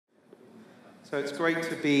So it's great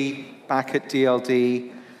to be back at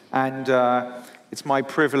DLD, and it's my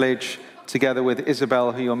privilege, together with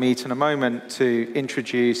Isabell, who you'll meet in a moment, to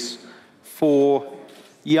introduce 4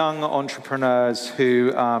 young entrepreneurs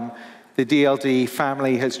who the DLD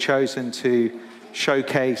family has chosen to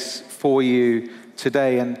showcase for you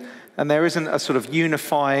today. And there isn't a sort of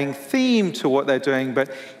unifying theme to what they're doing, but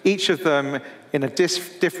each of them in a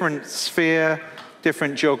different sphere,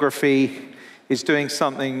 different geography, is doing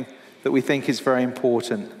something that we think is very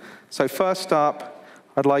important. So first up,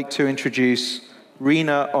 I'd like to introduce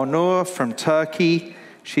Rina Onur from Turkey.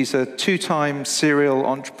 She's a 2-time serial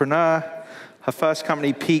entrepreneur. Her first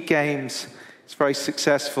company, Peak Games, is very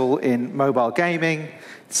successful in mobile gaming.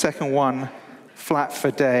 The second one, Flat for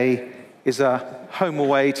Day, is a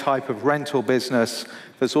home-away type of rental business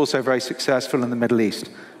that's also very successful in the Middle East.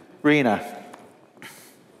 Rina.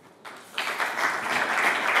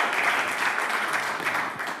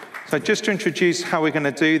 So just to introduce how we're going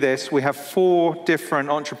to do this, we have 4 different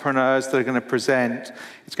entrepreneurs that are going to present.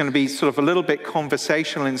 It's going to be sort of a little bit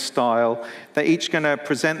conversational in style. They're each going to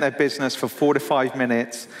present their business for 4 to 5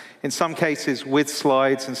 minutes, in some cases with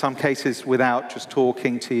slides, in some cases without, just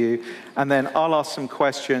talking to you. And then I'll ask some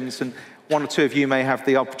questions, and 1 or 2 of you may have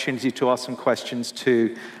the opportunity to ask some questions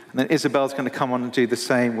too. And then Isabell's going to come on and do the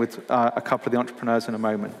same with a couple of the entrepreneurs in a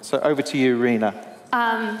moment. So over to you, Rina.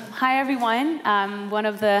 Hi, everyone. One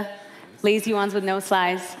of the lazy ones with no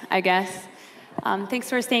slides, I guess. Thanks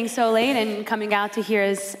for staying so late and coming out to hear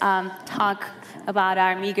us talk about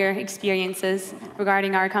our meager experiences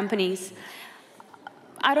regarding our companies.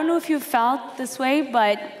 I don't know if you've felt this way,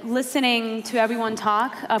 but listening to everyone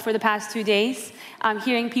talk for the past 2 days,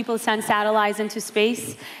 hearing people send satellites into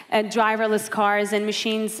space, driverless cars and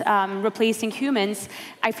machines replacing humans,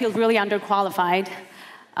 I feel really underqualified.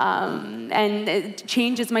 And it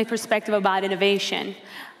changes my perspective about innovation.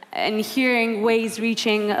 And hearing Waze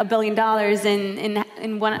reaching $1 billion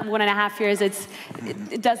in one and a half years,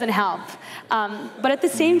 it doesn't help. But at the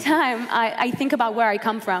same time, I think about where I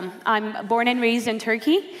come from. I'm born and raised in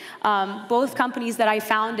Turkey. Both companies that I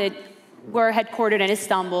founded were headquartered in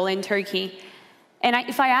Istanbul, in Turkey. And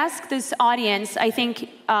if I ask this audience, I think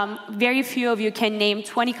very few of you can name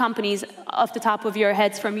 20 companies off the top of your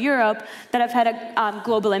heads from Europe that have had a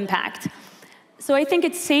global impact. So I think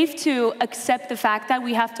it's safe to accept the fact that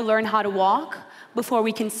we have to learn how to walk before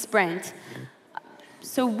we can sprint.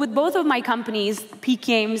 So with both of my companies, Peak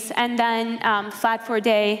Games and then Flat for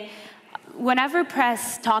Day, whenever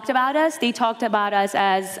press talked about us, they talked about us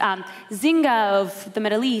as Zynga of the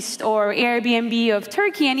Middle East, or Airbnb of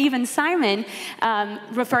Turkey, and even Simon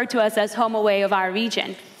referred to us as HomeAway of our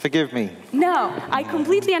region. Forgive me. No, I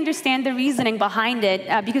completely understand the reasoning behind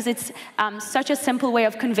it because it's such a simple way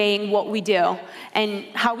of conveying what we do and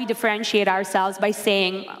how we differentiate ourselves by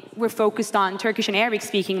saying we're focused on Turkish and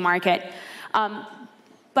Arabic-speaking market.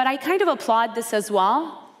 But I kind of applaud this as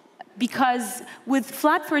well, because with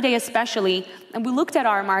Flat for Day especially, and we looked at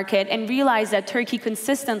our market and realized that Turkey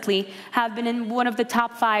consistently have been in one of the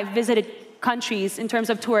top 5 visited countries in terms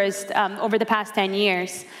of tourists over the past 10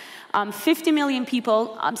 years. 50 million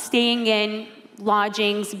people staying in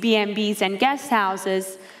lodgings, B&Bs, and guest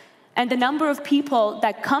houses, and the number of people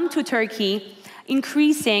that come to Turkey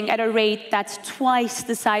increasing at a rate that's twice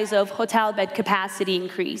the size of hotel bed capacity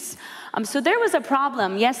increase. So there was a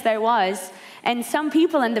problem, yes, there was, and some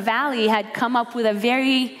people in the valley had come up with a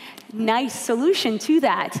very nice solution to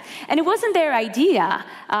that. And it wasn't their idea.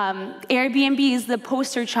 Airbnb is the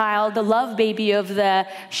poster child, the love baby of the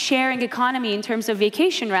sharing economy in terms of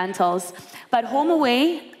vacation rentals. But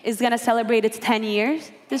HomeAway is going to celebrate its 10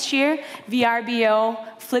 years this year. VRBO,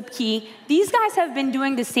 Flipkey, these guys have been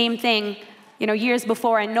doing the same thing, years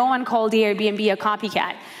before, and no one called Airbnb a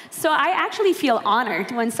copycat. So I actually feel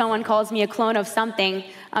honored when someone calls me a clone of something,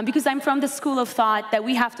 because I'm from the school of thought that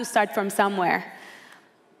we have to start from somewhere.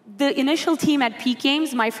 The initial team at Peak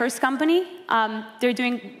Games, my first company, they're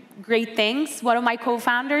doing great things. One of my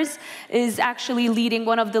co-founders is actually leading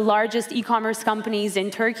one of the largest e-commerce companies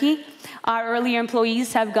in Turkey. Our earlier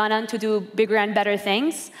employees have gone on to do bigger and better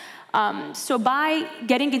things. So by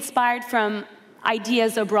getting inspired from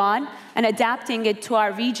ideas abroad and adapting it to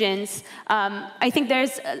our regions, I think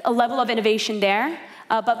there's a level of innovation there.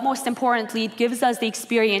 But most importantly, it gives us the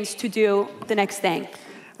experience to do the next thing.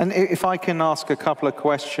 And if I can ask a couple of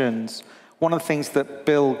questions, one of the things that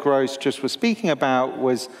Bill Gross just was speaking about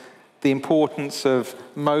was the importance of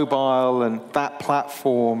mobile and that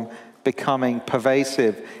platform becoming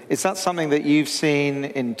pervasive. Is that something that you've seen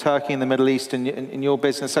in Turkey and the Middle East in your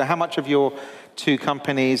business? So how much of your 2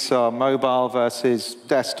 companies are mobile versus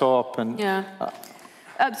desktop? And yeah.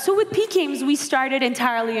 So with Peak Games, we started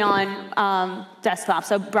entirely on desktop,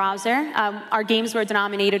 so browser. Our games were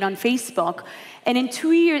denominated on Facebook. And in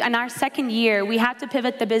 2 years, in our second year, we had to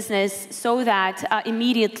pivot the business so that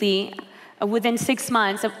immediately, within 6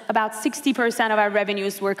 months, about 60% of our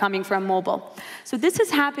revenues were coming from mobile. So this is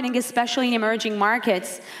happening especially in emerging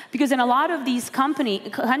markets, because in a lot of these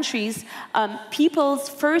countries, people's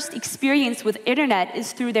first experience with internet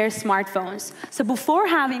is through their smartphones. So before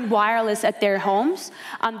having wireless at their homes,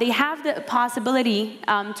 they have the possibility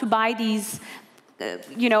to buy these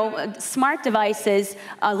smart devices,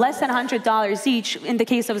 less than $100 each in the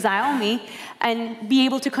case of Xiaomi, and be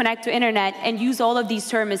able to connect to internet and use all of these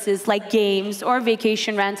services like games or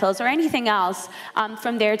vacation rentals or anything else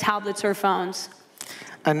from their tablets or phones.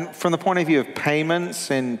 And from the point of view of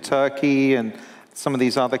payments in Turkey and some of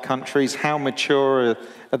these other countries, how mature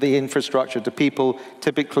are the infrastructure? Do people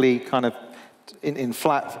typically kind of in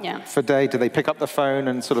flat for day, do they pick up the phone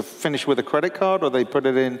and sort of finish with a credit card, or they put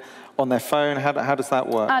it in on their phone? How does that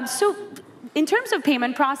work? So in terms of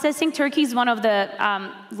payment processing, Turkey is one of the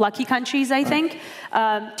lucky countries, I think.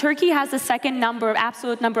 Turkey has the second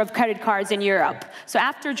absolute number of credit cards in Europe. So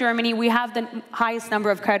after Germany, we have the highest number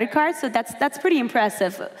of credit cards, so that's pretty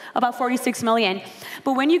impressive, about 46 million.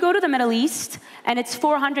 But when you go to the Middle East, and it's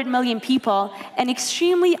 400 million people, an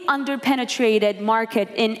extremely underpenetrated market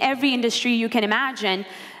in every industry you can imagine,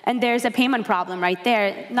 and there's a payment problem right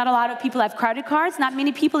there. Not a lot of people have credit cards, not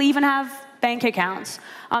many people even have bank accounts.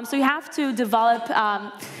 So you have to develop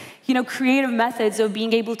creative methods of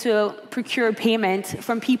being able to procure payment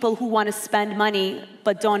from people who want to spend money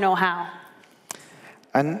but don't know how.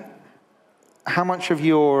 And how much of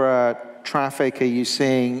your traffic are you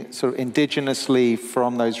seeing sort of indigenously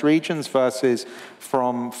from those regions versus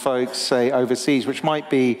from folks, say, overseas, which might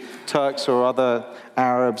be Turks or other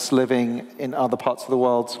Arabs living in other parts of the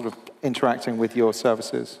world sort of interacting with your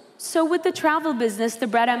services? So with the travel business, the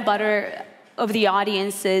bread and butter of the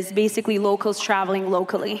audience is basically locals traveling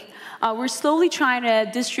locally. We're slowly trying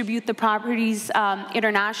to distribute the properties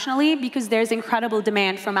internationally because there's incredible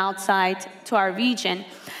demand from outside to our region.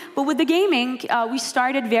 But with the gaming, we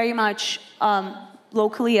started very much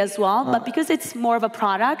locally as well, but because it's more of a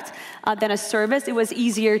product than a service, it was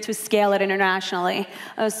easier to scale it internationally.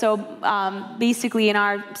 So basically in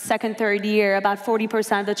our second, third year, about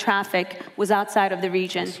 40% of the traffic was outside of the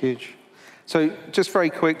region. That's huge. So just very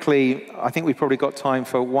quickly, I think we've probably got time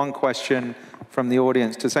for one question from the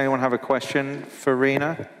audience. Does anyone have a question for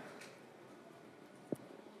Rina?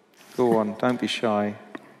 Go on, don't be shy.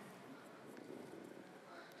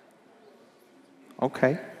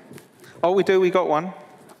 Okay. Oh, we got one.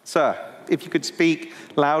 Sir, if you could speak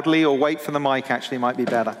loudly or wait for the mic, actually might be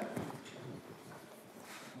better.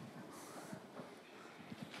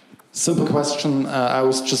 Simple question. I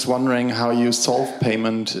was just wondering how you solve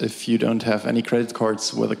payment if you don't have any credit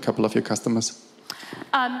cards with a couple of your customers.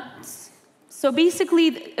 So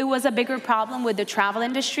basically, it was a bigger problem with the travel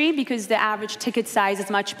industry because the average ticket size is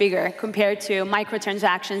much bigger compared to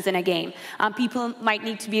microtransactions in a game. People might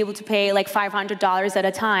need to be able to pay like $500 at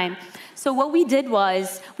a time. So what we did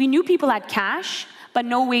was, we knew people had cash, but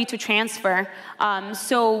no way to transfer.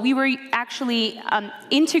 So we were actually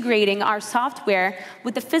integrating our software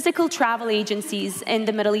with the physical travel agencies in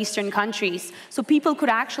the Middle Eastern countries. So people could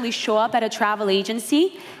actually show up at a travel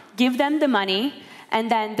agency, give them the money, and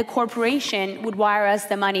then the corporation would wire us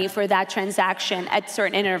the money for that transaction at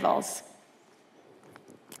certain intervals.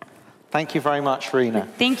 Thank you very much, Rina.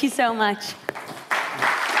 Thank you so much.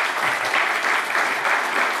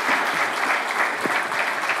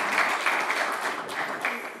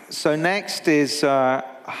 So next is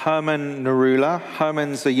H.Narula.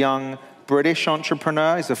 Herman's a young British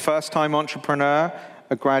entrepreneur. He's a first-time entrepreneur,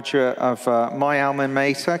 a graduate of my alma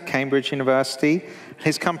mater, Cambridge University.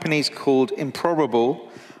 His company's called Improbable.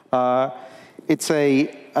 It's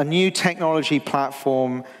a new technology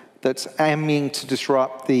platform that's aiming to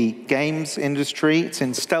disrupt the games industry. It's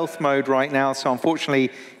in stealth mode right now, so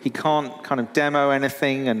unfortunately he can't kind of demo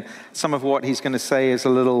anything, and some of what he's going to say is a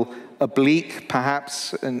little oblique,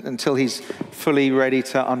 perhaps, until he's fully ready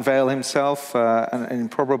to unveil himself in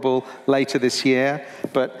Improbable later this year.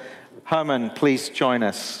 But Herman, please join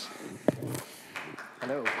us.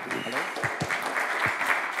 Hello.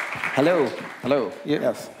 Hello. Hello.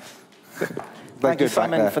 Yes. Thank you,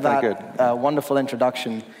 Simon, for that wonderful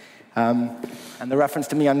introduction. And the reference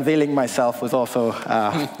to me unveiling myself was also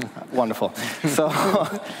wonderful. So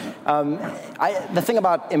the thing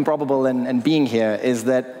about Improbable and being here is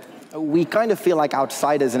that we kind of feel like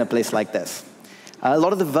outsiders in a place like this. a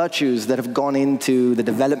lot of the virtues that have gone into the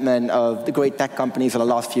development of the great tech companies in the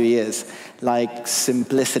last few years, like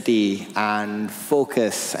simplicity and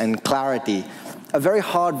focus and clarity, are very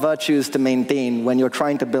hard virtues to maintain when you're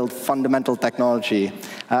trying to build fundamental technology,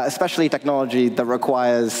 especially technology that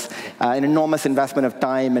requires an enormous investment of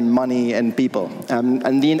time and money and people.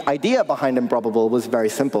 And the idea behind Improbable was very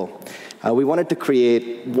simple. We wanted to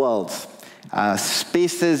create worlds,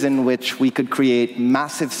 spaces in which we could create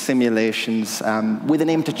massive simulations with an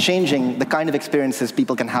aim to changing the kind of experiences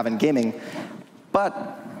people can have in gaming,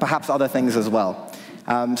 but perhaps other things as well.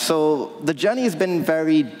 So the journey has been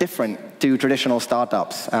very different to traditional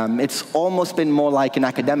startups. It's almost been more like an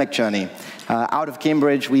academic journey. Out of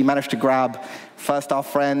Cambridge, we managed to grab first our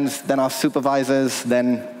friends, then our supervisors,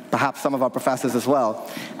 then perhaps some of our professors as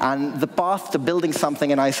well. And the path to building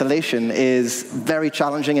something in isolation is very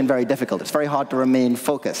challenging and very difficult. It's very hard to remain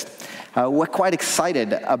focused. We're quite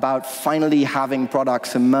excited about finally having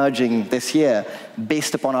products emerging this year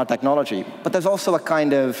based upon our technology. But there's also a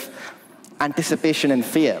kind of anticipation and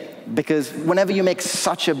fear, because whenever you make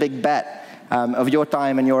such a big bet of your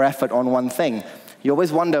time and your effort on one thing, you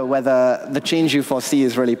always wonder whether the change you foresee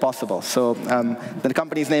is really possible. So the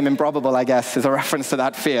company's name, Improbable, I guess, is a reference to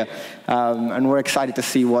that fear. And we're excited to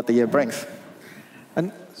see what the year brings.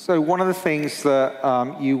 And so one of the things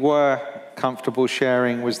that you were comfortable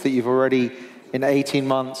sharing was that you've already, in 18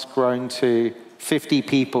 months, grown to 50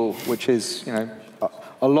 people, which is, you know,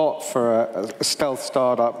 a lot for a stealth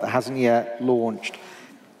startup that hasn't yet launched.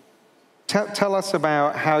 Tell us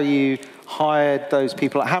about how you hired those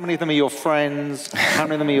people. How many of them are your friends? How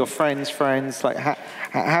many of them are your friends' friends? Like,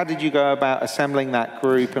 how did you go about assembling that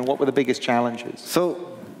group, and what were the biggest challenges?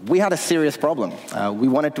 So we had a serious problem. We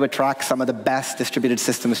wanted to attract some of the best distributed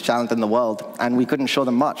systems talent in the world, and we couldn't show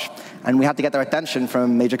them much. And we had to get their attention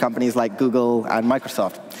from major companies like Google and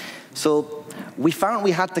Microsoft. So we found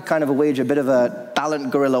we had to kind of wage a bit of a talent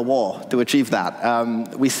guerrilla war to achieve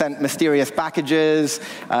that. We sent mysterious packages.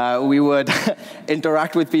 We would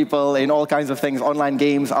interact with people in all kinds of things, online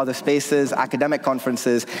games, other spaces, academic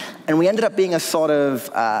conferences. And we ended up being a sort of,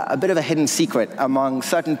 a bit of a hidden secret among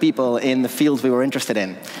certain people in the fields we were interested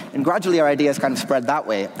in. And gradually our ideas kind of spread that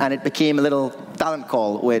way. And it became a little talent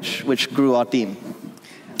call, which grew our team.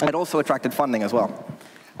 It also attracted funding as well.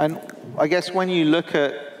 And I guess when you look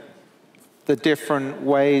at the different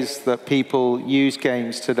ways that people use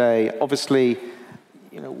games today, obviously,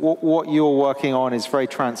 you know, what you're working on is very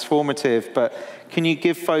transformative, but can you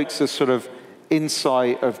give folks a sort of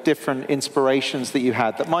insight of different inspirations that you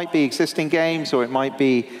had that might be existing games, or it might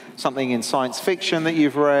be something in science fiction that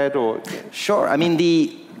you've read? Or Sure. I mean,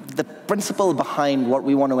 the principle behind what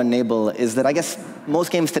we want to enable is that I guess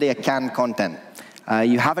most games today are canned content.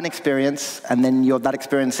 You have an experience, and then that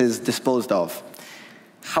experience is disposed of.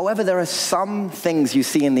 However, there are some things you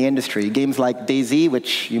see in the industry, games like DayZ,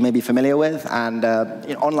 which you may be familiar with, and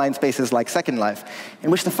in online spaces like Second Life,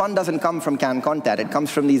 in which the fun doesn't come from canned content. It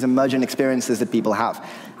comes from these emergent experiences that people have.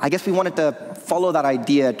 I guess we wanted to follow that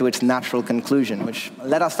idea to its natural conclusion, which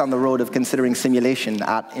led us down the road of considering simulation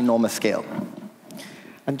at enormous scale.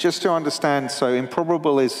 And just to understand, so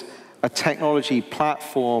Improbable is a technology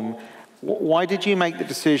platform. Why did you make the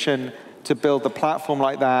decision to build a platform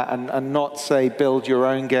like that and not, say, build your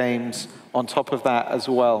own games on top of that as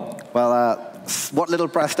well? Well, what little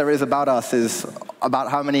press there is about us is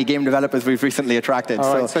about how many game developers we've recently attracted.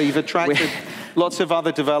 All right, so you've attracted lots of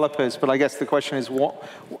other developers, but I guess the question is,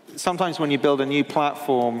 sometimes when you build a new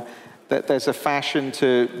platform, that there's a fashion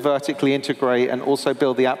to vertically integrate and also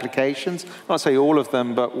build the applications. Not say all of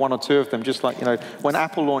them, but one or two of them. Just like, you know, when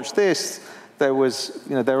Apple launched this, there was,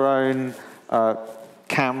 you know, their own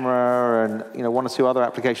camera and, you know, one or two other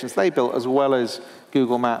applications they built, as well as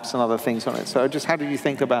Google Maps and other things on it. So just how did you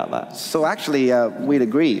think about that? So actually, we'd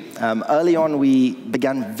agree. Early on, we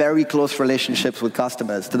began very close relationships with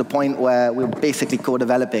customers to the point where we're basically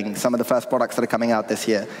co-developing some of the first products that are coming out this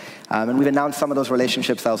year. And we've announced some of those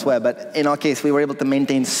relationships elsewhere. But in our case, we were able to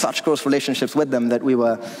maintain such close relationships with them that we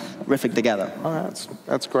were riffing together. Oh,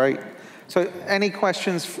 that's great. So any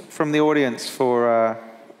questions from the audience for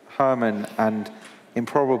Herman and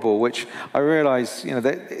Improbable, which I realize, you know,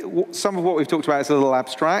 that some of what we've talked about is a little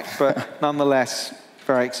abstract, but nonetheless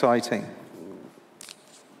very exciting.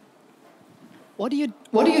 What do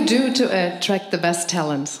you do to attract the best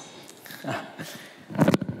talent?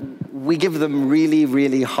 We give them really,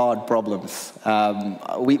 really hard problems.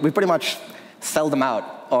 We pretty much sell them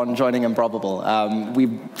out on joining Improbable.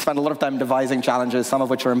 We spend a lot of time devising challenges, some of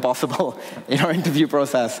which are impossible in our interview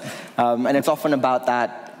process. And it's often about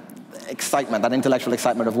that excitement, that intellectual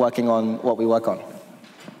excitement of working on what we work on.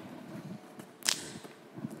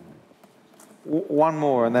 one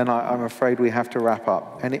more, and then I'm afraid we have to wrap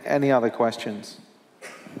up. Any other questions?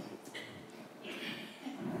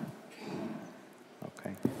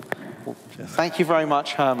 Okay. Well, thank you very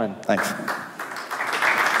much, Herman. Thanks.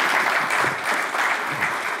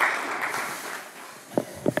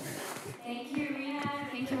 Thank you, Rina.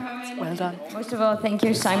 Thank you, Herman. Well done. Most of all, thank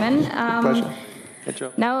you, Simon. Pleasure. Good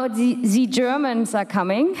job. Now the Germans are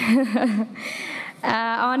coming.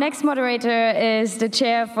 Our next moderator is the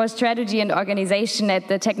chair for strategy and organization at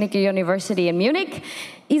the Technical University in Munich,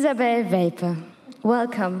 Isabell I.Welpe.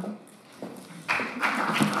 Welcome.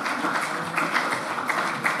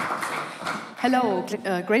 Hello,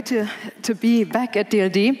 great to be back at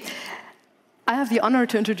DLD. I have the honor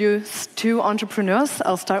to introduce two entrepreneurs.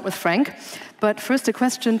 I'll start with Frank. But first a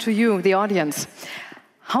question to you, the audience.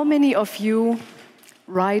 How many of you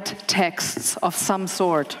write texts of some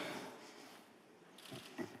sort?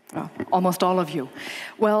 Oh, almost all of you.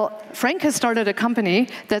 Well, Frank has started a company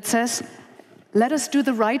that says, let us do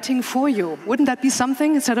the writing for you. Wouldn't that be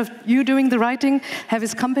something? Instead of you doing the writing, have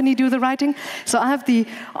his company do the writing? So I have the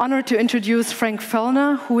honor to introduce Frank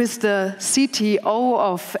F.Feulner, who is the CTO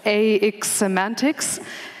of AX Semantics,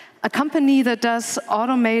 a company that does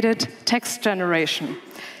automated text generation.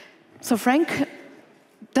 So Frank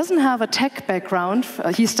doesn't have a tech background.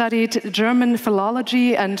 He studied German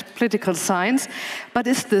philology and political science, but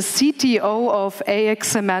is the CTO of AX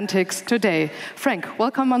Semantics today. Frank,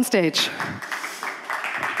 welcome on stage.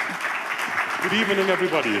 Good evening,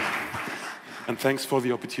 everybody, and thanks for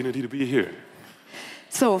the opportunity to be here.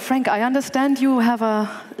 So, Frank, I understand you have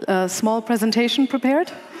a small presentation prepared?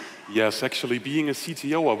 Yes, actually, being a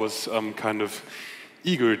CTO, I was kind of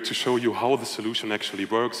eager to show you how the solution actually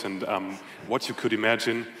works and what you could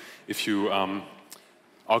imagine if you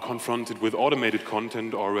are confronted with automated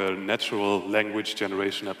content or a natural language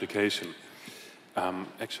generation application.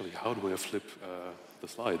 Actually, how do I flip the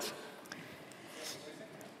slides?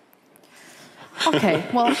 Okay,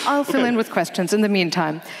 well, I'll fill in with questions in the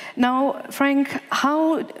meantime. Now, Frank,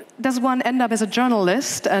 how does one end up as a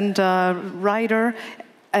journalist and a writer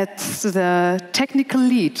at the technical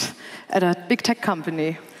lead at a big tech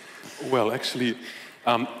company? Well, actually,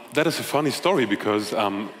 that is a funny story because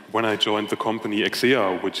when I joined the company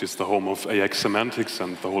Exea, which is the home of AX Semantics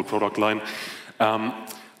and the whole product line,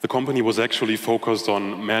 the company was actually focused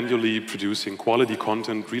on manually producing quality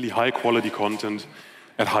content, really high quality content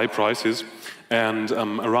at high prices. And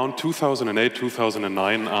around 2008,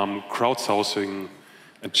 2009, crowdsourcing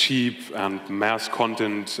and cheap and mass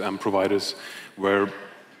content providers were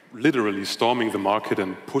literally storming the market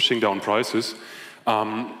and pushing down prices.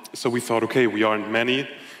 So we thought, okay, we aren't many,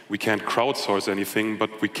 we can't crowdsource anything,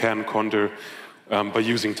 but we can counter by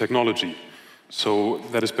using technology. So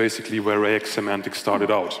that is basically where AX Semantics started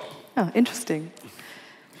out. Oh, interesting.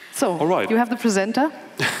 So, all right. You have the presenter?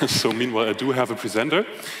 So meanwhile, I do have a presenter,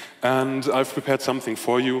 and I've prepared something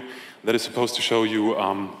for you that is supposed to show you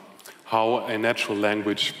how a natural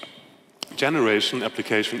language generation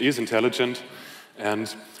application is intelligent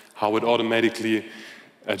and how it automatically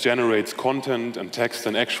generates content and text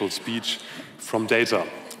and actual speech from data,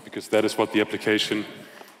 because that is what the application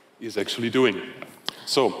is actually doing.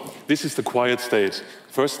 So this is the quiet state.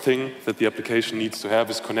 First thing that the application needs to have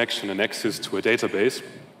is connection and access to a database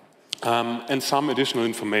and some additional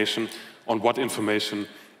information on what information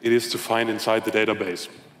it is to find inside the database.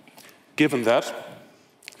 Given that,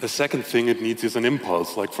 the second thing it needs is an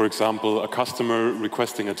impulse, like, for example, a customer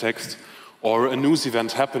requesting a text or a news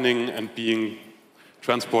event happening and being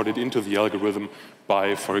transported into the algorithm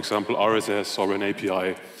by, for example, RSS or an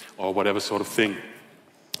API or whatever sort of thing.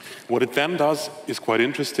 What it then does is quite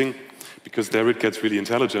interesting, because there it gets really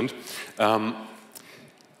intelligent.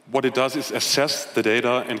 What it does is assess the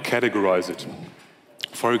data and categorize it.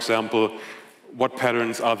 For example, what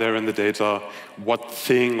patterns are there in the data, what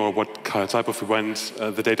thing or what type of event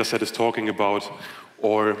the data set is talking about,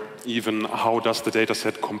 or even how does the data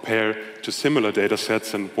set compare to similar data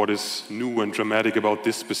sets and what is new and dramatic about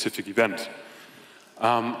this specific event.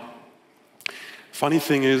 Funny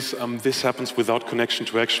thing is, this happens without connection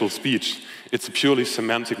to actual speech. It's a purely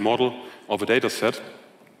semantic model of a data set,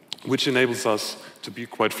 which enables us to be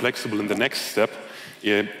quite flexible in the next step,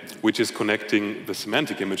 which is connecting the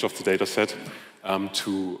semantic image of the data set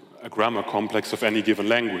to a grammar complex of any given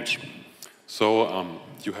language. So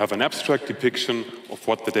you have an abstract depiction of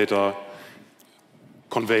what the data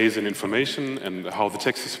conveys in information and how the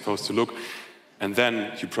text is supposed to look, and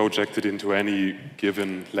then you project it into any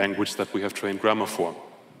given language that we have trained grammar for.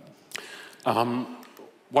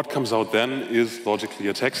 What comes out then is logically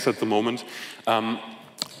a text at the moment.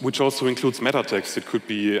 which also includes meta text. It could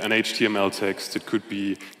be an HTML text, it could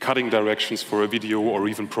be cutting directions for a video, or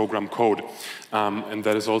even program code. And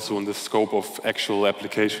that is also in the scope of actual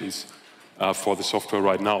applications for the software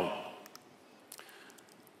right now.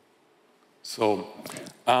 So,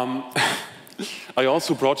 I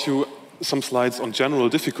also brought you some slides on general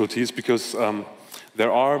difficulties, because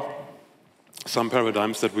there are some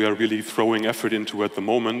paradigms that we are really throwing effort into at the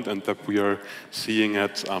moment, and that we are seeing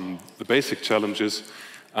at the basic challenges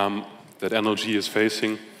that NLG is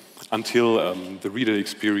facing until the reader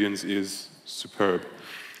experience is superb.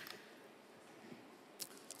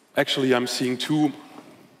 Actually, I'm seeing two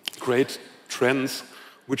great trends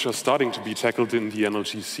which are starting to be tackled in the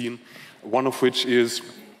NLG scene, one of which is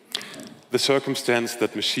the circumstance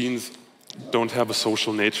that machines don't have a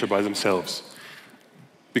social nature by themselves.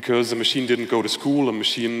 Because a machine didn't go to school, a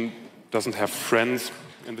machine doesn't have friends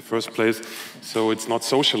in the first place, so it's not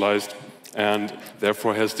socialized, and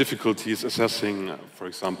therefore has difficulties assessing, for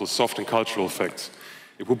example, soft and cultural facts.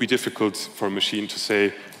 It would be difficult for a machine to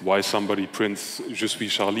say why somebody prints "Je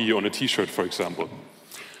suis Charlie" on a t-shirt, for example.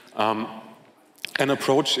 An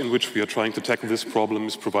approach in which we are trying to tackle this problem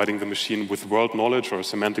is providing the machine with world knowledge or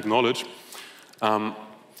semantic knowledge,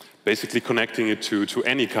 basically connecting it to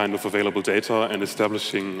any kind of available data and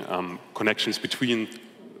establishing connections between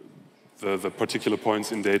the particular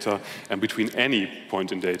points in data and between any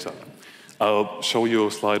point in data. I'll show you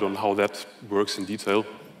a slide on how that works in detail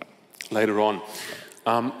later on.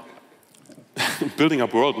 Building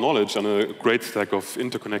up world knowledge and a great stack of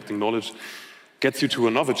interconnecting knowledge gets you to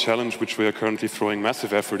another challenge which we are currently throwing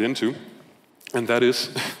massive effort into, and that is,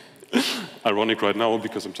 ironic right now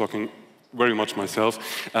because I'm talking very much myself,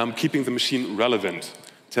 keeping the machine relevant,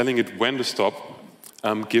 telling it when to stop,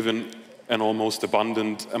 given an almost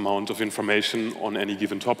abundant amount of information on any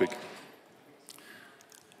given topic.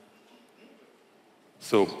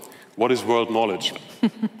 So, what is world knowledge?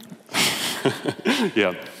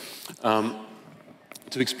 Yeah.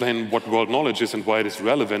 To explain what world knowledge is and why it is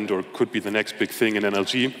relevant or could be the next big thing in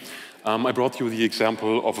NLG, I brought you the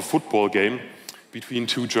example of a football game between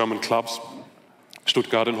two German clubs,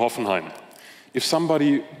 Stuttgart and Hoffenheim. If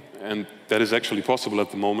somebody, and that is actually possible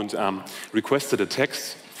at the moment, requested a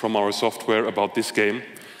text from our software about this game,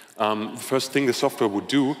 the first thing the software would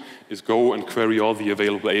do is go and query all the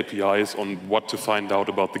available APIs on what to find out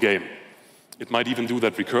about the game. It might even do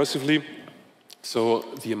that recursively, so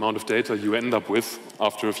the amount of data you end up with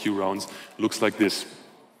after a few rounds looks like this.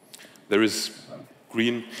 There is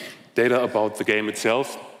green data about the game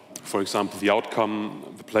itself, for example, the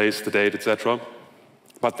outcome, the place, the date, etc.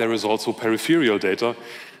 But there is also peripheral data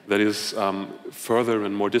that is further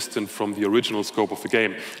and more distant from the original scope of the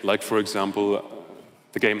game. Like, for example,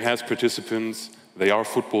 the game has participants, they are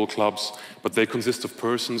football clubs, but they consist of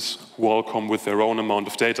persons who all come with their own amount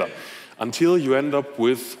of data. Until you end up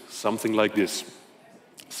with something like this.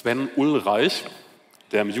 Sven Ulreich,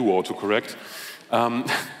 damn you autocorrect,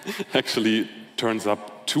 actually turns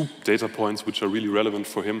up two data points which are really relevant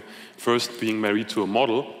for him. First, being married to a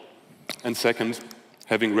model, and second,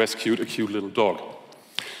 having rescued a cute little dog.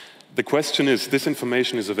 The question is, this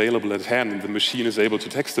information is available at hand and the machine is able to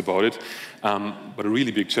text about it, but a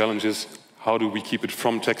really big challenge is, how do we keep it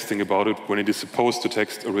from texting about it when it is supposed to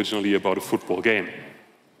text originally about a football game?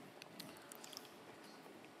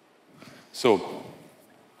 So,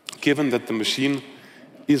 given that the machine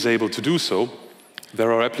is able to do so,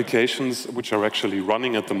 there are applications which are actually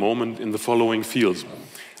running at the moment in the following fields.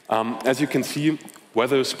 As you can see,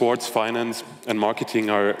 weather, sports, finance, and marketing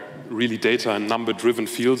are really data and number-driven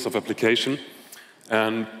fields of application.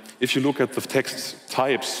 And if you look at the text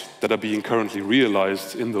types that are being currently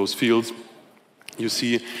realized in those fields, you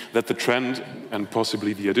see that the trend, and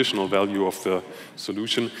possibly the additional value of the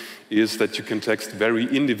solution, is that you can text very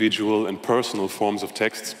individual and personal forms of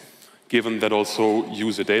texts, given that also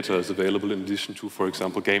user data is available in addition to, for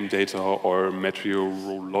example, game data or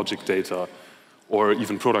meteorologic data or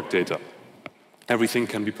even product data. Everything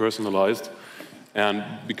can be personalized, and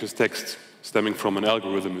because text stemming from an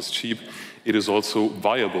algorithm is cheap, it is also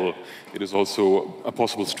viable. It is also a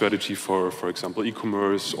possible strategy for example,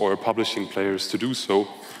 e-commerce or publishing players to do so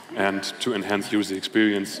and to enhance user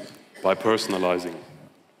experience by personalizing.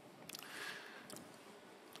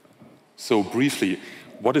 So briefly,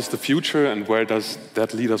 what is the future and where does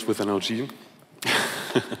that lead us with NLG?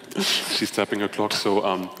 She's tapping her clock,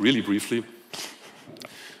 so really briefly.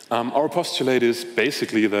 Our postulate is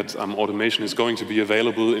basically that automation is going to be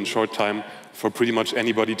available in short time for pretty much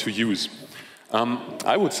anybody to use.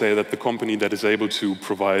 I would say that the company that is able to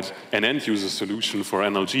provide an end-user solution for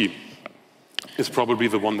NLG is probably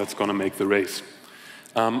the one that's going to make the race.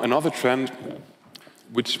 Another trend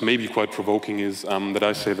which may be quite provoking, is that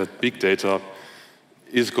I say that big data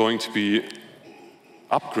is going to be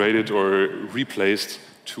upgraded or replaced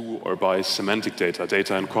to or by semantic data,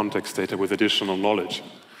 data and context data with additional knowledge.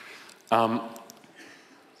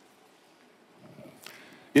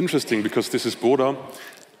 Interesting, because this is broader.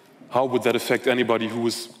 How would that affect anybody who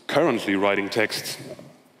is currently writing text?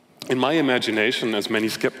 In my imagination, as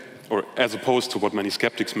opposed to what many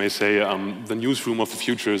skeptics may say, the newsroom of the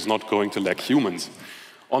future is not going to lack humans.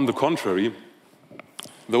 On the contrary,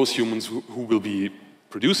 those humans who will be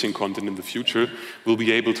producing content in the future will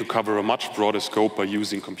be able to cover a much broader scope by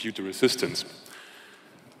using computer assistance.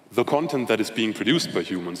 The content that is being produced by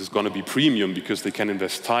humans is going to be premium because they can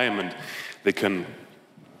invest time and they can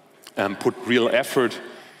put real effort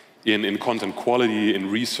in content quality, in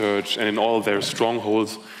research, and in all their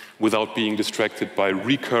strongholds without being distracted by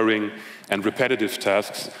recurring and repetitive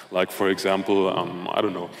tasks, like, for example, I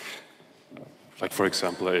don't know, like, for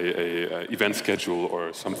example, a event schedule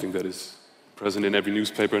or something that is present in every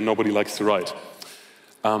newspaper and nobody likes to write.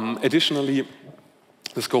 Additionally,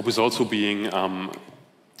 the scope is also being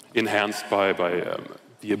enhanced by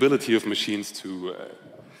the ability of machines to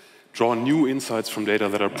draw new insights from data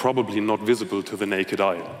that are probably not visible to the naked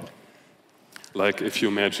eye. Like if you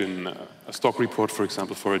imagine a stock report, for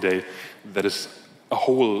example, for a day, that is a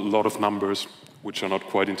whole lot of numbers which are not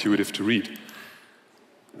quite intuitive to read.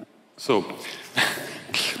 So,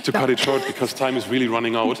 to cut it short, because time is really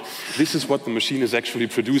running out, this is what the machine is actually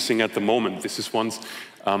producing at the moment. This is once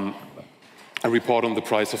a report on the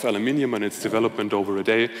price of aluminium and its development over a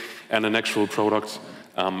day, and an actual product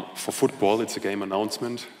for football. It's a game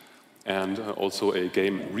announcement and also a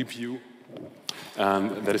game review.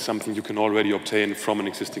 And that is something you can already obtain from an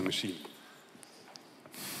existing machine.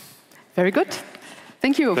 Very good.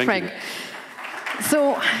 Thank you, Frank.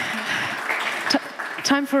 So,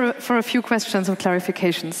 time for a few questions of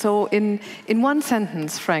clarification. So, in one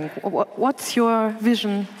sentence, Frank, what's your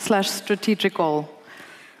vision / strategic goal?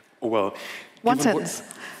 Well, one sentence.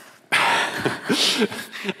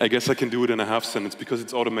 I guess I can do it in a half sentence because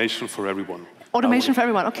it's automation for everyone. Automation for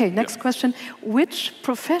everyone. Okay, next question. Which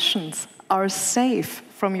professions are safe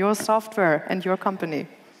from your software and your company?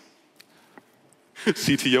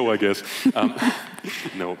 CTO, I guess.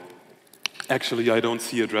 No. Actually, I don't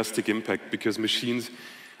see a drastic impact because machines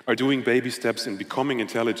are doing baby steps in becoming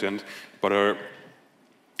intelligent, but are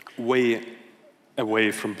way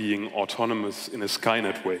away from being autonomous in a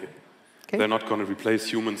Skynet way. Okay. They're not going to replace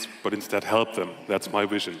humans, but instead help them. That's my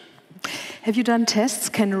vision. Have you done tests?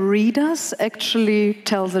 Can readers actually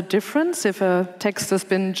tell the difference if a text has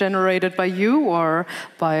been generated by you or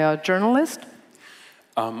by a journalist?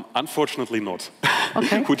 Unfortunately not.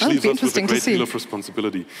 Okay. Which leaves us with a great deal of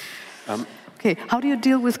responsibility. Okay, how do you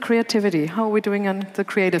deal with creativity? How are we doing on the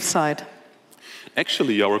creative side?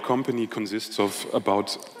 Actually, our company consists of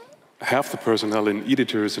about half the personnel in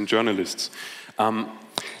editors and journalists.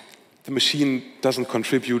 The machine doesn't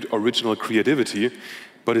contribute original creativity,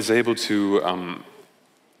 but is able to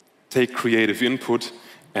take creative input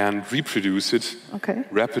and reproduce it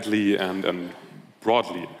rapidly and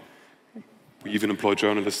broadly. We even employ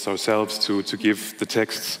journalists ourselves to give the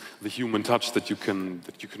texts the human touch that you can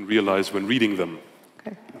realize when reading them.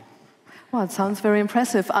 Okay. Well, it sounds very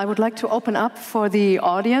impressive. I would like to open up for the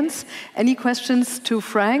audience. Any questions to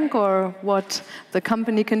Frank or what the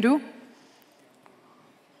company can do?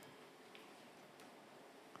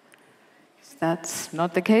 That's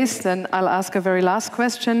not the case, then I'll ask a very last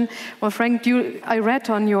question. Well, Frank, I read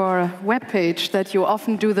on your webpage that you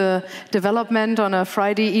often do the development on a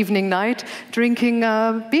Friday evening night drinking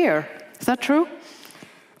beer. Is that true?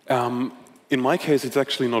 In my case, it's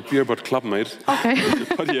actually not beer, but Clubmate. Okay.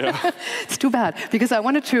 But yeah. It's too bad, because I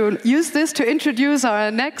wanted to use this to introduce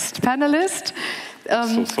our next panelist.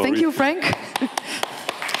 So sorry. Thank you, Frank.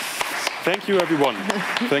 Thank you, everyone.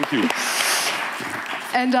 Thank you.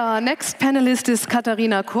 And our next panelist is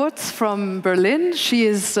Katharina Kurz from Berlin. She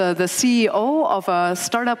is the CEO of a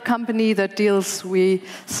startup company that deals with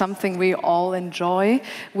something we all enjoy,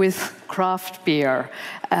 with craft beer.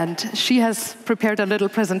 And she has prepared a little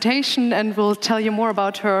presentation and will tell you more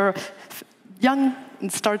about her young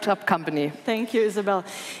startup company. Thank you, Isabell.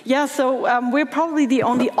 Yeah, so we're probably the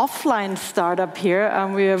only offline startup here.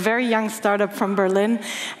 We're a very young startup from Berlin.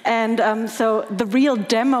 And so the real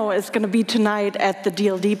demo is going to be tonight at the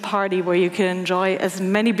DLD party, where you can enjoy as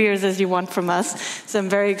many beers as you want from us. So I'm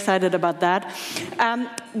very excited about that.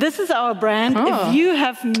 This is our brand. Oh. If you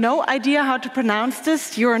have no idea how to pronounce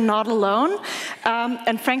this, you're not alone.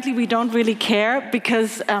 And frankly, we don't really care,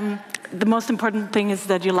 because the most important thing is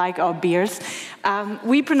that you like our beers.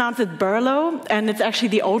 We pronounce it Berlo, and it's actually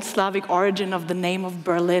the Old Slavic origin of the name of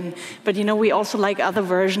Berlin. But you know, we also like other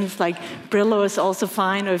versions, like Brillo is also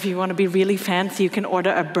fine, or if you want to be really fancy, you can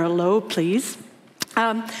order a Berlo, please.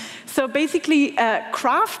 So basically,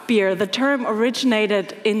 craft beer, the term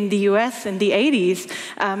originated in the US in the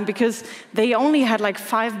 80s because they only had like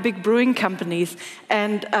 5 big brewing companies,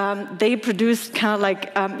 and they produced kind of like,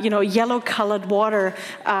 you know, yellow-colored water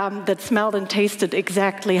that smelled and tasted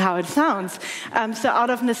exactly how it sounds. So out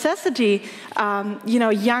of necessity, you know,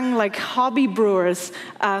 young like hobby brewers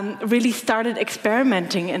really started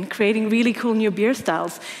experimenting and creating really cool new beer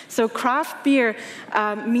styles. So craft beer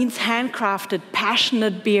means handcrafted,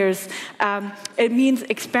 passionate beers. It means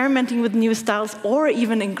experimenting with new styles or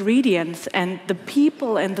even ingredients, and the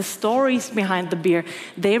people and the stories behind the beer,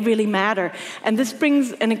 they really matter. And this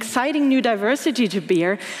brings an exciting new diversity to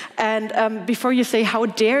beer. And before you say, how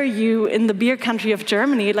dare you in the beer country of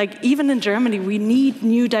Germany, like even in Germany, we need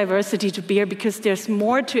new diversity to beer because there's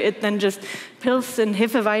more to it than just Pils and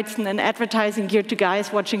Hefeweizen and advertising geared to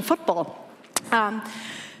guys watching football.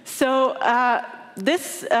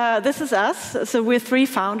 This is us. So we're 3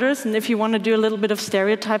 founders, and if you want to do a little bit of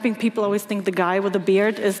stereotyping, people always think the guy with the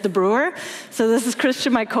beard is the brewer. So this is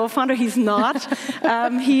Christian, my co-founder. He's not.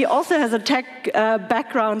 He also has a tech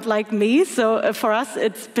background like me. So for us,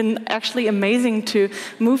 it's been actually amazing to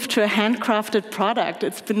move to a handcrafted product.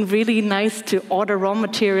 It's been really nice to order raw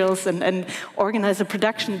materials and organize a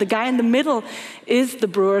production. The guy in the middle is the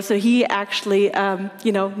brewer, so he actually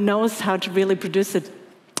you know, knows how to really produce it.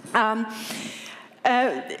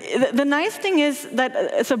 The nice thing is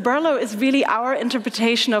that so Berlo is really our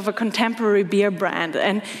interpretation of a contemporary beer brand,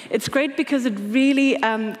 and it's great because it really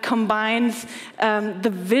combines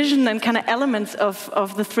the vision and kind of elements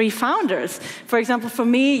of the 3 founders. For example, for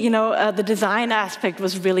me, you know, the design aspect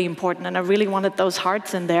was really important, and I really wanted those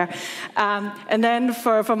hearts in there. And then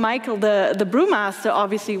for Michael, the brewmaster,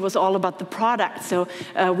 obviously was all about the product. So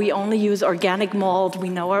we only use organic malt. We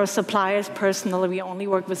know our suppliers personally. We only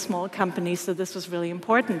work with small companies, so this was really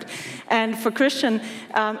important. And for Christian,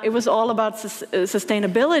 it was all about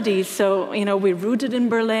sustainability. So, you know, we're rooted in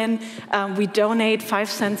Berlin. We donate 5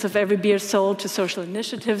 cents of every beer sold to social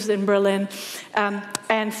initiatives in Berlin.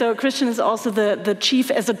 And so Christian is also the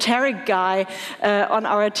chief esoteric guy on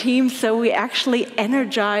our team. So we actually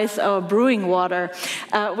energize our brewing water,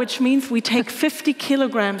 which means we take 50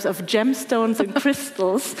 kilograms of gemstones and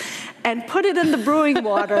crystals and put it in the brewing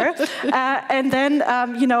water, and then,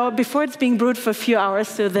 you know, before it's being brewed for a few hours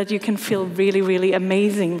so that you can feel really, really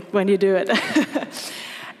amazing when you do it.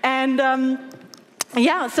 And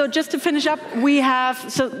yeah, so just to finish up, we have,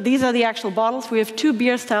 so these are the actual bottles. We have 2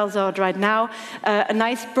 beer styles out right now. A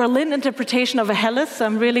nice Berlin interpretation of a Helles.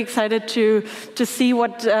 I'm really excited to see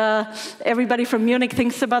what everybody from Munich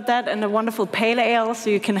thinks about that, and a wonderful pale ale, so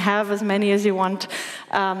you can have as many as you want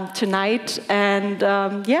tonight. And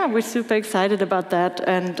yeah, we're super excited about that.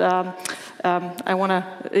 And I want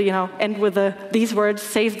to, you know, end with these words: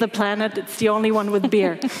 save the planet. It's the only one with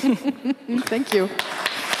beer. Thank you.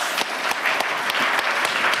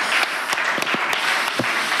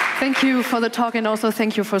 Thank you for the talk, and also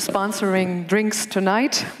thank you for sponsoring drinks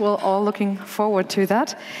tonight. We're all looking forward to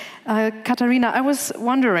that. Katharina, I was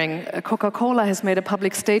wondering, Coca-Cola has made a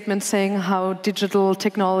public statement saying how digital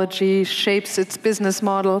technology shapes its business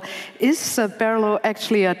model. Is Berlo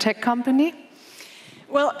actually a tech company?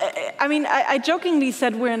 Well, I mean, I jokingly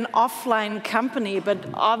said we're an offline company, but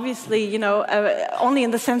obviously, you know, only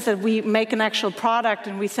in the sense that we make an actual product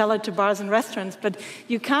and we sell it to bars and restaurants. But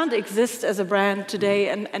you can't exist as a brand today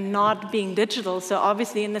and not being digital. So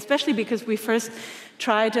obviously, and especially because we first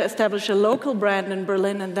try to establish a local brand in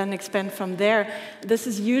Berlin and then expand from there. This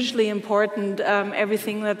is hugely important,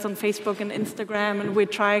 everything that's on Facebook and Instagram, and we're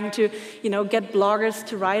trying to, you know, get bloggers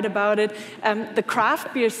to write about it. The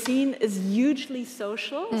craft beer scene is hugely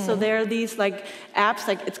social, so there are these like apps,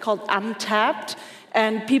 like it's called Untapped,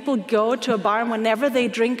 and people go to a bar, and whenever they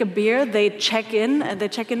drink a beer, they check in, and they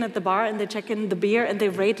check in at the bar, and they check in the beer, and they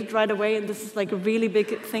rate it right away, and this is like a really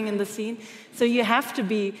big thing in the scene. So you have to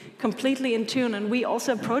be completely in tune, and we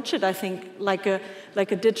also approach it, I think, like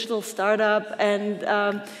a digital startup, and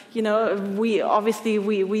you know,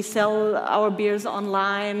 we sell our beers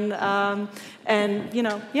online, and you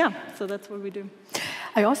know, yeah, so that's what we do.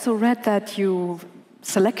 I also read that you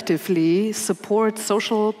selectively support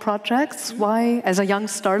social projects? Why, as a young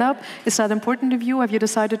startup, is that important to you? Have you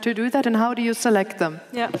decided to do that, and how do you select them?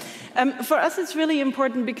 Yeah, for us it's really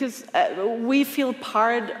important because we feel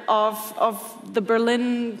part of the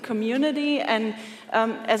Berlin community, and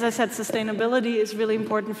as I said, sustainability is really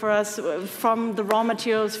important for us, from the raw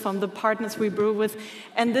materials, from the partners we brew with,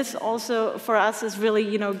 and this also for us is really,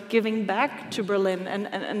 you know, giving back to Berlin,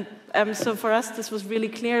 and so for us this was really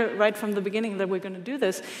clear right from the beginning that we're going to do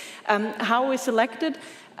this. How we selected.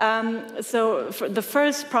 So for the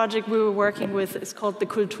first project we were working with is called the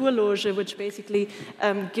Kulturloge, which basically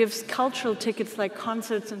gives cultural tickets like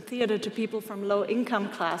concerts and theater to people from low-income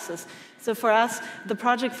classes. So for us, the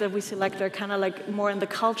projects that we select are kind of like more in the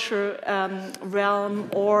culture realm,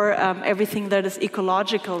 or everything that is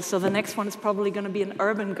ecological. So the next one is probably going to be an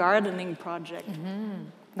urban gardening project. Mm-hmm.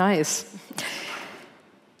 Nice.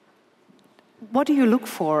 What do you look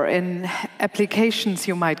for in applications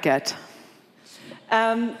you might get?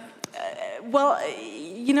 Well,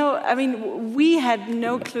 you know, I mean, we had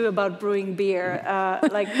no clue about brewing beer,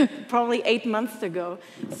 like probably 8 months ago.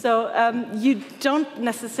 So you don't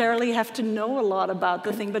necessarily have to know a lot about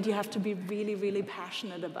the thing, but you have to be really, really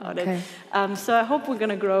passionate about it. So I hope we're going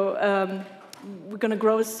to grow. We're going to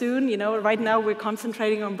grow soon. You know, right now we're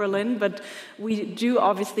concentrating on Berlin, but we do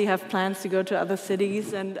obviously have plans to go to other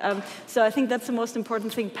cities. And so I think that's the most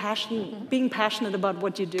important thing: being passionate about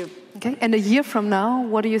what you do. Okay. And a year from now,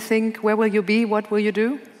 what do you think? Where will you be? What will you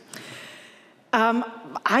do?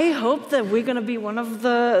 I hope that we're going to be one of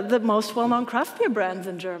the most well-known craft beer brands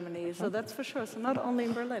in Germany. So that's for sure. So not only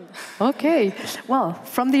in Berlin. Okay. Well,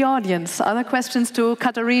 from the audience, other questions to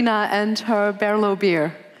Katharina and her Berlo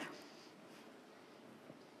beer?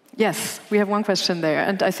 Yes, we have one question there,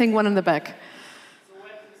 and I think one in the back.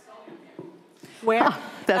 Where?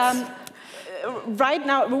 That's right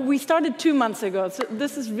now, we started 2 months ago, so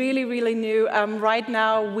this is really, really new. Right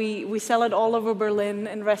now, we sell it all over Berlin,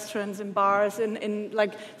 in restaurants, in bars, in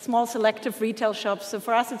like small selective retail shops. So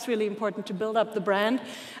for us, it's really important to build up the brand.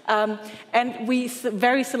 And we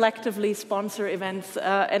very selectively sponsor events.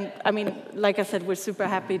 And I mean, like I said, we're super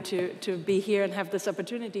happy to be here and have this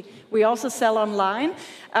opportunity. We also sell online.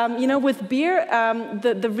 You know, with beer,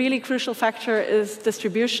 the really crucial factor is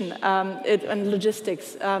distribution and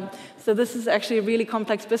logistics. So this is actually a really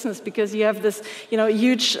complex business because you have this, you know,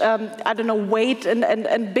 huge, I don't know, weight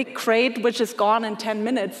and big crate which is gone in 10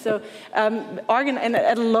 minutes. So and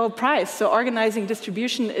at a low price. So organizing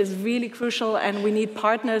distribution is really crucial, and we need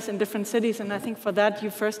partners in different cities. And I think for that you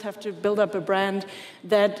first have to build up a brand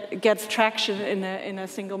that gets traction in a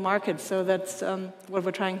single market. So that's what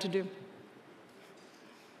we're trying to do.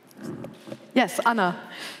 Yes, Anna.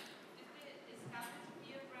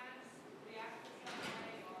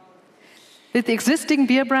 Did the existing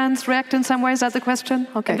beer brands react in some way? Is that the question?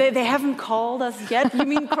 Okay. They haven't called us yet. You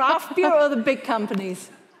mean craft beer or the big companies?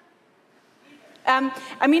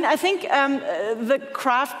 I mean, I think the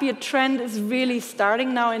craft beer trend is really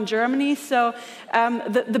starting now in Germany. So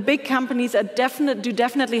the big companies are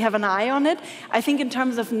definitely have an eye on it. I think in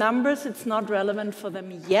terms of numbers, it's not relevant for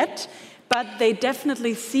them yet. But they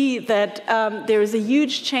definitely see that there is a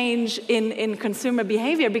huge change in consumer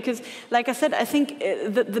behavior because, like I said, I think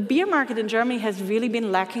the beer market in Germany has really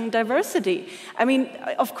been lacking diversity. I mean,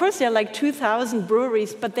 of course, there are like 2,000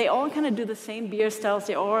 breweries, but they all kind of do the same beer styles.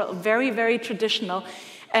 They're all very, very traditional.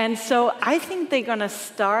 And so I think they're going to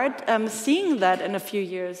start seeing that in a few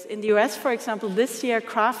years. In the US, for example, this year,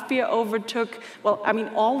 craft beer overtook, well, I mean,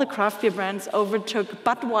 all the craft beer brands overtook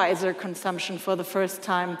Budweiser consumption for the first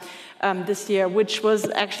time this year, which was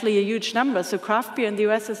actually a huge number. So craft beer in the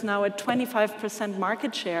US is now at 25%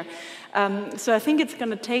 market share. So I think it's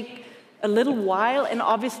going to take a little while, and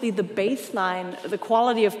obviously the baseline, the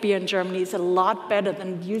quality of beer in Germany is a lot better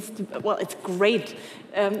than it used to be. Well, it's great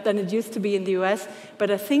than it used to be in the US,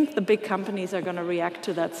 but I think the big companies are going to react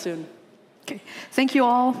to that soon. Okay, thank you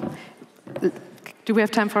all. Do we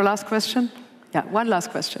have time for a last question? Yeah, one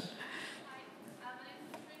last question.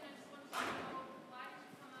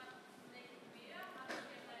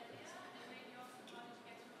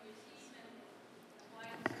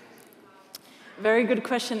 Very good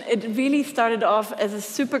question. It really started off as a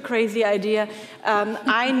super crazy idea.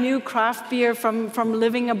 I knew craft beer from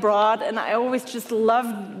living abroad, and I always just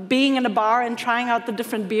loved being in a bar and trying out the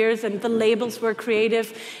different beers, and the labels were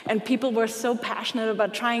creative, and people were so passionate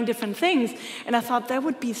about trying different things. And I thought that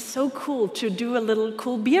would be so cool to do a little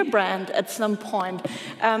cool beer brand at some point.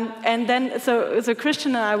 And then, so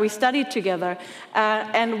Christian and I, we studied together,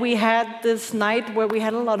 and we had this night where we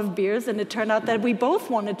had a lot of beers, and it turned out that we both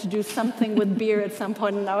wanted to do something with beer at some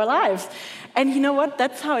point in our lives. And you know what?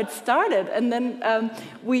 That's how it started. And then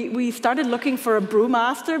we started looking for a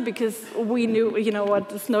brewmaster because we knew, you know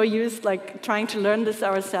what, it's no use like trying to learn this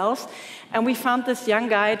ourselves. And we found this young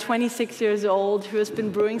guy, 26 years old, who has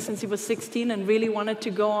been brewing since he was 16 and really wanted to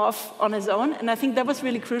go off on his own. And I think that was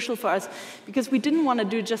really crucial for us because we didn't want to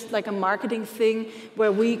do just like a marketing thing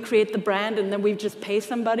where we create the brand and then we just pay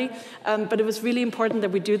somebody. But it was really important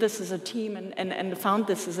that we do this as a team and found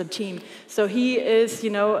this as a team. So he is,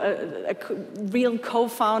 you know, a real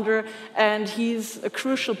co-founder and he's a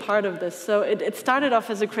crucial part of this. So it started off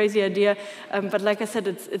as a crazy idea, but like I said,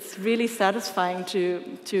 it's really satisfying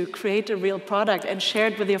to create a real product and share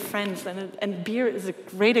it with your friends. And beer is a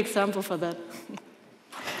great example for that.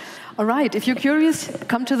 All right, if you're curious,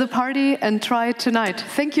 come to the party and try it tonight.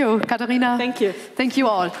 Thank you, Katharina. Thank you. Thank you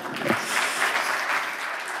all.